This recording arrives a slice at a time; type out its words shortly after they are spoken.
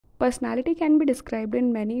Personality can be described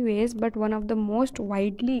in many ways, but one of the most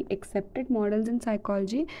widely accepted models in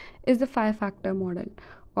psychology is the five factor model,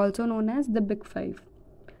 also known as the Big Five.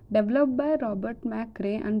 Developed by Robert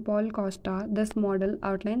McRae and Paul Costa, this model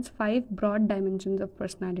outlines five broad dimensions of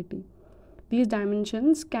personality. These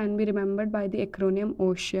dimensions can be remembered by the acronym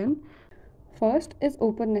OCEAN. First is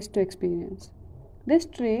openness to experience. This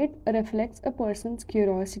trait reflects a person's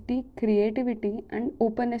curiosity, creativity, and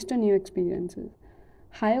openness to new experiences.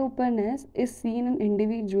 High openness is seen in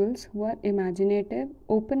individuals who are imaginative,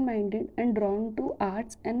 open minded, and drawn to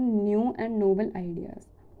arts and new and novel ideas.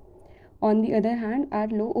 On the other hand, are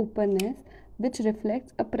low openness, which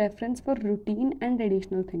reflects a preference for routine and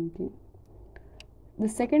traditional thinking. The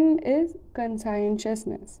second is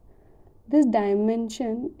conscientiousness. This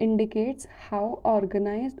dimension indicates how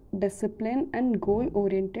organized, disciplined, and goal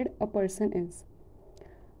oriented a person is.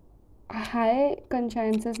 High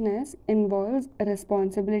conscientiousness involves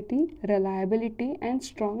responsibility, reliability, and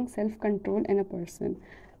strong self control in a person.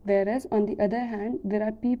 Whereas, on the other hand, there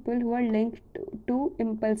are people who are linked to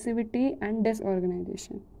impulsivity and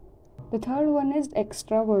disorganization. The third one is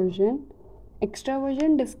extraversion.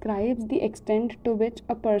 Extraversion describes the extent to which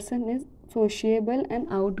a person is sociable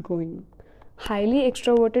and outgoing. Highly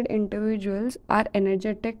extroverted individuals are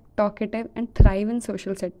energetic, talkative, and thrive in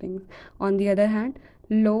social settings. On the other hand,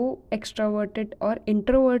 low extroverted or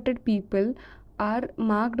introverted people are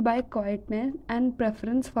marked by quietness and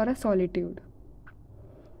preference for a solitude.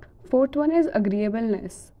 Fourth one is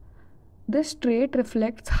agreeableness. This trait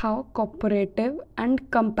reflects how cooperative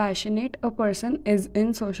and compassionate a person is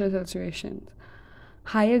in social situations.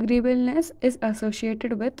 High agreeableness is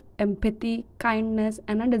associated with empathy, kindness,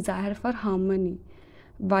 and a desire for harmony,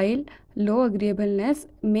 while low agreeableness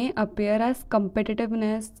may appear as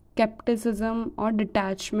competitiveness, skepticism, or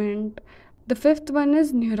detachment. The fifth one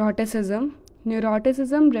is neuroticism.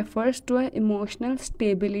 Neuroticism refers to an emotional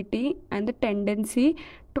stability and the tendency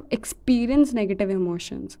to experience negative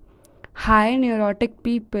emotions. High neurotic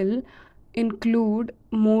people include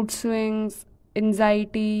mood swings,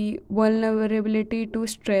 anxiety, vulnerability to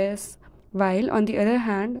stress, while on the other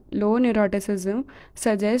hand, low neuroticism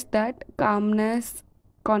suggests that calmness,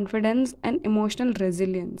 confidence, and emotional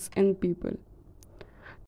resilience in people.